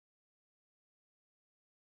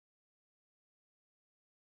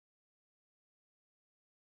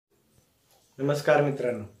नमस्कार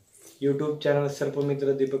मित्रांनो, YouTube channel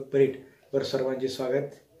सर्पमित्र Deepak Parit वर सर्वांचे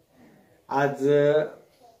स्वागत। आज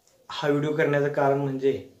हा व्हिडिओ करण्याचं कारण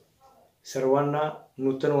म्हणजे सर्वांना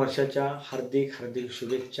नूतन वर्षाच्या हार्दिक हार्दिक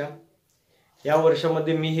शुभेच्छा। या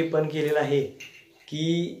वर्षामध्ये मी हे पण केलेलं आहे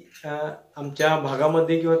की आमच्या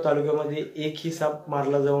भागामध्ये किंवा तालुक्यामध्ये एकही साप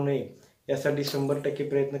मारला जाऊ नये यासाठी 100%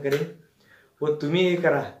 प्रयत्न करेन। व तुम्ही हे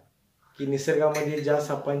करा की निसर्गामध्ये ज्या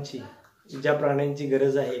सापांची ज्या प्राण्यांची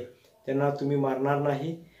गरज आहे त्यांना तुम्ही मारणार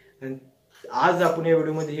नाही। आज आपण या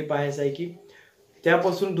व्हिडिओमध्ये हे पाहायचं आहे की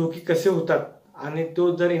त्यापासून धोके कसे होतात आणि तो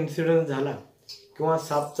जर इन्सिडेंट झाला किंवा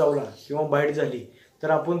साप चावला किंवा बाईट झाली तर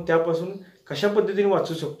आपण त्यापासून कशा पद्धतीने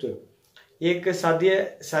वाचू शकतो। एक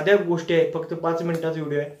साध्या गोष्टी आहे, फक्त 5 मिनिटाचा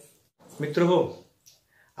व्हिडिओ आहे। मित्र हो,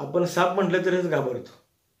 आपण साप म्हटलं तरच घाबरतो,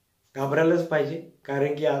 घाबरायलाच पाहिजे।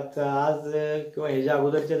 कारण की आज किंवा ह्याच्या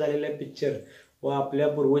अगोदरच्या झालेल्या पिक्चर व आपल्या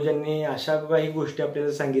पूर्वजांनी अशा काही गोष्टी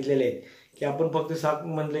आपल्याला सांगितलेल्या आहेत की आपण फक्त साप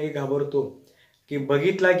म्हणलं की घाबरतो, की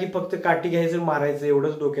बघितला की फक्त काठी घ्यायचं मारायचं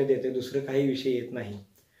एवढंच डोक्यात येते, दुसरं काही विषय येत नाही।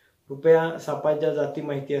 कृपया सापाच्या जाती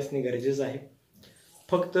माहिती असणे गरजेचं आहे।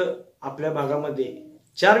 फक्त आपल्या भागामध्ये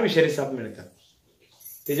 4 विषारी साप मिळतात,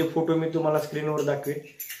 त्याचे फोटो मी तुम्हाला स्क्रीनवर दाखवेन।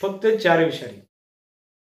 फक्त 4 विषारी।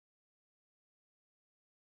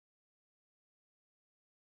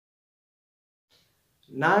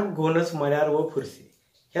 नाग, घोणस, मण्यार व फुरसे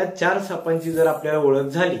ह्या 4 सापांची जर आपल्याला ओळख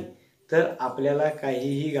झाली तर आपल्याला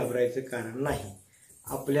काहीही घाबरायचं कारण नाही।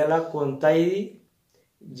 आपल्याला कोणताही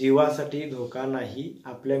जीवासाठी धोका नाही,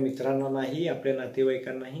 आपल्या मित्रांना नाही, आपल्या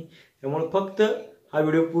नातेवाईकांना नाही। त्यामुळे फक्त हा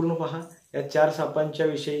व्हिडिओ पूर्ण पहा। या 4 सापांच्या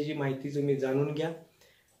विषयीची माहिती तुम्ही जाणून घ्या,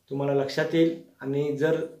 तुम्हाला लक्षात येईल। आणि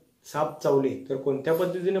जर साप चावले तर कोणत्या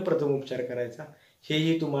पद्धतीने प्रथम उपचार करायचा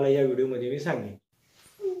हेही तुम्हाला या व्हिडिओमध्ये मी सांगेन।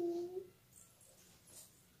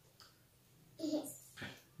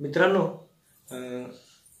 मित्रांनो,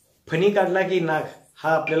 फणी काढला की नाग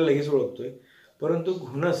हा आपल्याला लगेच ओळखतोय, परंतु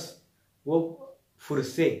घोणस व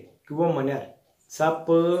फुरसे किंवा मण्यार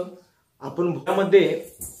साप आपण भूतामध्ये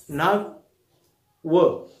नाग व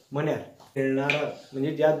मण्यार मिळणारा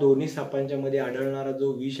म्हणजे त्या दोन्ही सापांच्या मध्ये आढळणारा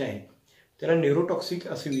जो विष आहे त्याला न्यूरोटॉक्सिक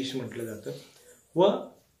असे विष म्हटलं जातं। व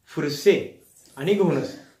फुरसे आणि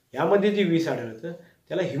घोणस यामध्ये जे विष आढळतं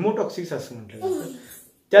त्याला हिमोटॉक्सिक असं म्हटलं जातं।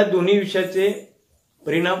 त्या दोन्ही विषाचे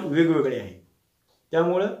परिणाम वेगवेगळे आहेत,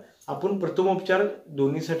 त्यामुळे आपण प्रथमोपचार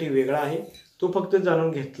दोन्हीसाठी वेगळा आहे, तो फक्त जाणून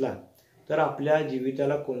घेतला तर आपल्या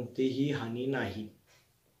जीविताला कोणतीही हानी नाही।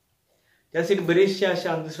 त्यासाठी बरेचसे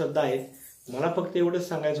अशा अंधश्रद्धा आहेत। मला फक्त एवढंच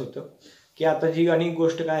सांगायचं होतं की आता जी अनेक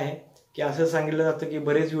गोष्ट काय आहे की असं सांगितलं जातं की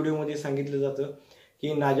बरेच व्हिडिओमध्ये सांगितलं जातं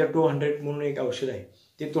की नाजा 200 म्हणून एक औषध आहे,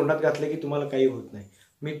 ते तोंडात घातलं की तुम्हाला काही होत नाही।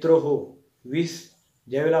 मित्र हो, विष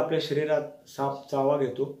ज्यावेळेला आपल्या शरीरात साप चावा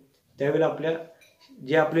घेतो त्यावेळेला आपल्या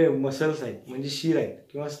जे आपले मसल्स आहेत म्हणजे शिर आहेत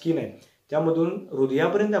किंवा स्किन आहे त्यामधून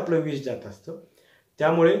हृदयापर्यंत आपलं विष जात असतं।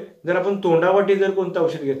 त्यामुळे जर आपण तोंडावाटी जर कोणतं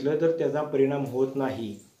औषध घेतलं तर त्याचा परिणाम होत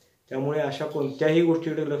नाही। त्यामुळे अशा कोणत्याही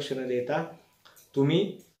गोष्टीकडे लक्ष न देता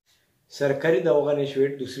तुम्ही सरकारी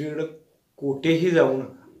दवाखान्याशिवाय दुसरीकडे कुठेही जाऊ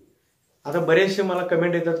नका। आता बरेचसे मला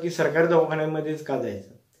कमेंट येतात की सरकारी दवाखान्यामध्येच का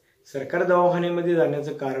जायचं। सरकारी दवाखान्यामध्ये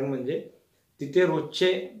जाण्याचं कारण म्हणजे तिथे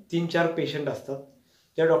रोजचे 3-4 पेशंट असतात,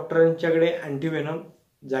 त्या डॉक्टरांच्याकडे अँटीवेनम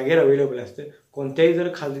जागेवर अवेलेबल असते। कोणत्याही जर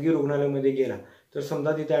खाजगी रुग्णालयामध्ये गेला तर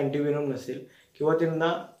समजा तिथे अँटीवेनम नसेल किंवा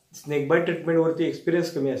त्यांना स्नेक बाईट ट्रीटमेंटवरती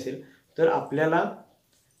एक्सपिरियन्स कमी असेल तर आपल्याला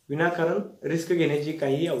विनाकारण रिस्क घेण्याची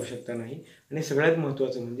काहीही आवश्यकता नाही। आणि सगळ्यात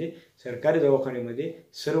महत्त्वाचं म्हणजे सरकारी दवाखान्यामध्ये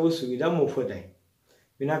सर्व सुविधा मोफत आहे,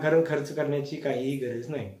 विनाकारण खर्च करण्याची काहीही गरज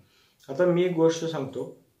नाही। आता मी एक गोष्ट सांगतो,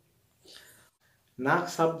 नाग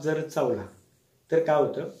साप जर चावला तर काय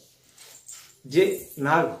होतं, जे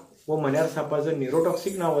नाग व मण्यार सापाचं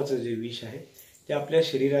न्यूरोटॉक्सिक नावाचं जे विष आहे ते आपल्या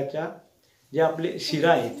शरीराच्या जे आपले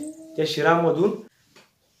शिरा आहेत त्या शिरामधून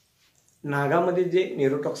नागामध्ये जे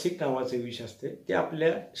न्यूरोटॉक्सिक नावाचे विष असते ते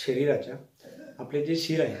आपल्या शरीराच्या आपले जे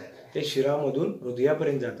शिर आहे त्या शिरामधून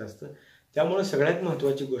हृदयापर्यंत जात असतं। त्यामुळे सगळ्यात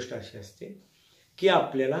महत्त्वाची गोष्ट अशी असते की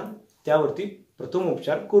आपल्याला त्यावरती प्रथम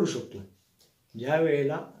उपचार करू शकतो। ज्या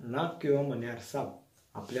वेळेला नाग किंवा मण्यार साप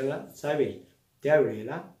आपल्याला चावेल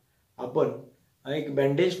त्यावेळेला आपण एक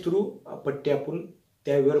बँडेज थ्रू पट्टी आपण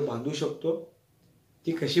त्यावर बांधू शकतो।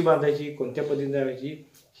 ती कशी बांधायची, कोणत्या पद्धतीने बांधायची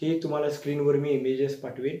हे तुम्हाला स्क्रीनवर मी इमेजेस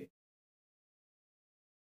पाठवेन।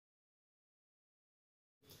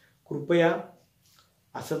 कृपया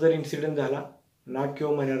असा जर इन्सिडेंट झाला, नाग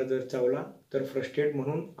किंवा मण्यार जर चावला तर फर्स्ट एड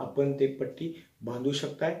म्हणून आपण ते पट्टी बांधू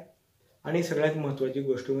शकताय। आणि सगळ्यात महत्त्वाची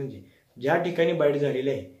गोष्ट म्हणजे ज्या ठिकाणी बाईट झालेली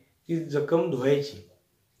आहे ती जखम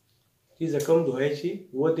धुवायची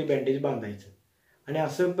व ते बँडेज बांधायचं। आणि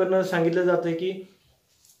असं पण सांगितलं जातं की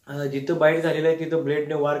जिथं बाईट झालेलं आहे तिथं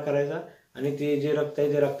ब्लेडने वार करायचा आणि ते जे रक्त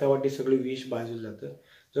आहे ते रक्तावाटे सगळे विष बाजूला जातं.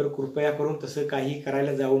 तर कृपया करून तसं काही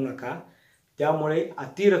करायला जाऊ नका. त्यामुळे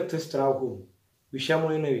अति रक्तस्राव होऊन,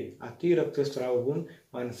 विषामुळे नव्हे, अति रक्तस्राव होऊन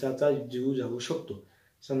माणसाचा जीव जाऊ शकतो.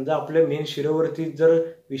 समजा आपल्या मेन शिरेवरती जर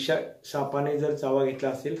सापाने जर चावा घेतला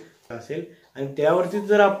असेल आणि त्यावरती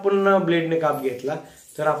जर आपण ब्लेडने काप घेतला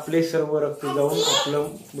तर आपले सर्व रक्त जाऊन आपलं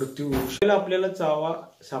मृत्यू होऊ शकतो. आपल्याला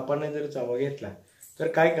सापाने जर चावा घेतला तर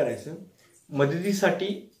काय करायचं, मदतीसाठी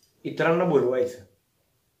इतरांना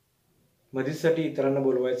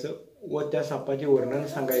बोलवायचं व त्या सापाचे वर्णन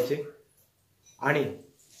सांगायचे आणि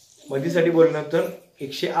मदतीसाठी बोलल्यानंतर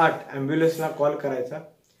 108 ॲम्ब्युलन्सला कॉल करायचा.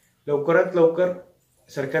 लवकरात लवकर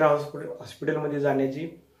सरकारी हॉस्पिटलमध्ये जाण्याची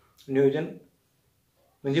नियोजन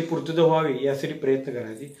म्हणजे पूर्तता व्हावी यासाठी प्रयत्न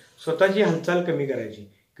करायचे. स्वतःची हालचाल कमी करायची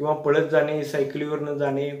किंवा पळत जाणे, सायकलीवरनं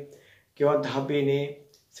जाणे किंवा धाप येणे.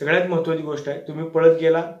 सगळ्यात महत्त्वाची गोष्ट आहे, तुम्ही पळत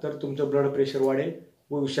गेला तर तुमचं ब्लड प्रेशर वाढेल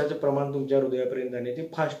व विषाचं प्रमाण तुमच्या हृदयापर्यंत जाण्याचे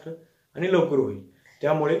फास्ट आणि लवकर होईल.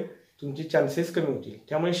 त्यामुळे तुमचे चान्सेस कमी होतील.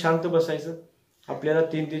 त्यामुळे शांत बसायचं. आपल्याला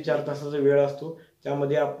 3 ते 4 तासाचा वेळ असतो,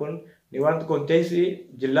 त्यामध्ये आपण निवांत कोणत्याही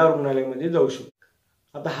जिल्हा रुग्णालयामध्ये जाऊ शकतो.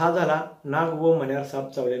 आता हा झाला नाग व मण्यार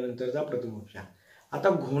साप चावल्यानंतरचा प्रथम उपचार. आता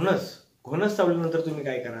घोणस चावल्यानंतर तुम्ही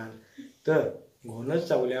काय कराल तर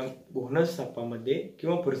घोणस सापामध्ये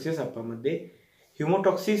किंवा पुरसे सापामध्ये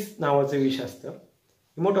हिमोटॉक्सिस नावाचं विष असतं.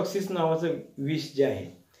 हिमोटॉक्सिस नावाचं विष जे आहे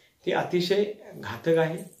ते अतिशय घातक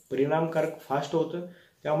आहे, परिणामकारक फास्ट होतं.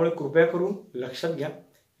 त्यामुळे कृपया करून लक्षात घ्या,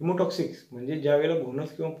 हिमोटॉक्सिक्स म्हणजे ज्या वेळेला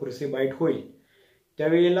घोणस किंवा पुरसे बाईट होईल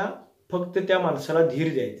त्यावेळेला फक्त त्या माणसाला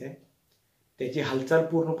धीर द्यायचा आहे, त्याची हालचाल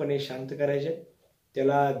पूर्णपणे शांत करायची,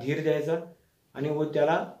 त्याला धीर द्यायचा आणि व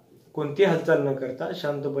त्याला कोणती हालचाल न करता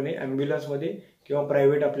शांतपणे ॲम्ब्युलन्समध्ये किंवा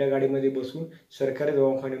प्रायव्हेट आपल्या गाडीमध्ये बसून सरकारी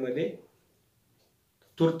दवाखान्यामध्ये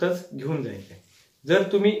तुर्तच घेऊन जायचं आहे. जर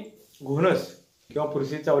तुम्ही घोणस किंवा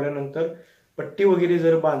पुरसे चावल्यानंतर पट्टी वगैरे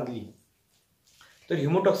जर बांधली तर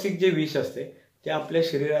हिमोटॉक्सिक जे विष असते ते आपल्या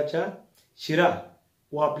शरीराच्या शिरा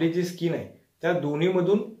व आपली जी स्किन आहे त्या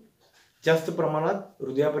दोन्हीमधून जास्त प्रमाणात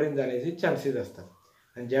हृदयापर्यंत जाण्याचे चान्सेस असतात.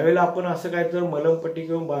 आणि ज्यावेळेला आपण असं काय तर मलमपट्टी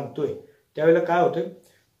किंवा बांधतोय त्यावेळेला काय होतं,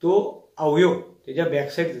 तो अवयव त्याच्या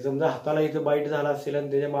बॅकसाईड, समजा हाताला इथं बाईट झाला असेल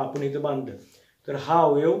आणि त्याच्या आपण इथं बांधलं तर हा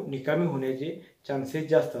अवयव निकामी होण्याचे चान्सेस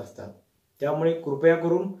जास्त असतात. त्यामुळे कृपया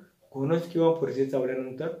करून घोणस किंवा पुरसे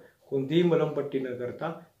चावल्यानंतर कोणतीही मलमपट्टी न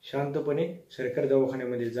करता शांतपणे सरकारी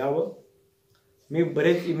दवाखान्यामध्ये जावं. मी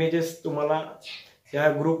बरेच इमेजेस तुम्हाला या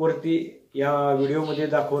ग्रुपवरती या व्हिडिओमध्ये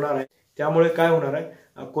दाखवणार आहे. त्यामुळे काय होणार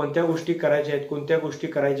आहे, कोणत्या गोष्टी करायच्या आहेत, कोणत्या गोष्टी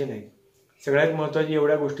करायच्या नाहीत, सगळ्यात महत्त्वाची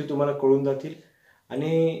एवढ्या गोष्टी तुम्हाला कळून जातील.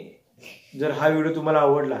 आणि जर हा व्हिडिओ तुम्हाला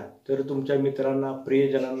आवडला तर तुमच्या मित्रांना,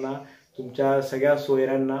 प्रियजनांना, तुमच्या सगळ्या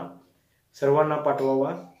सोयऱ्यांना सर्वांना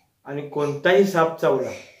पाठवावा. आणि कोणताही साप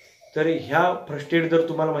चावला तर ह्या फर्स्ट एड जर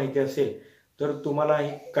तुम्हाला माहिती असेल तर तुम्हाला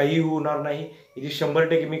काही होणार नाही, याची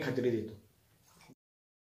 100% मी खात्री देतो.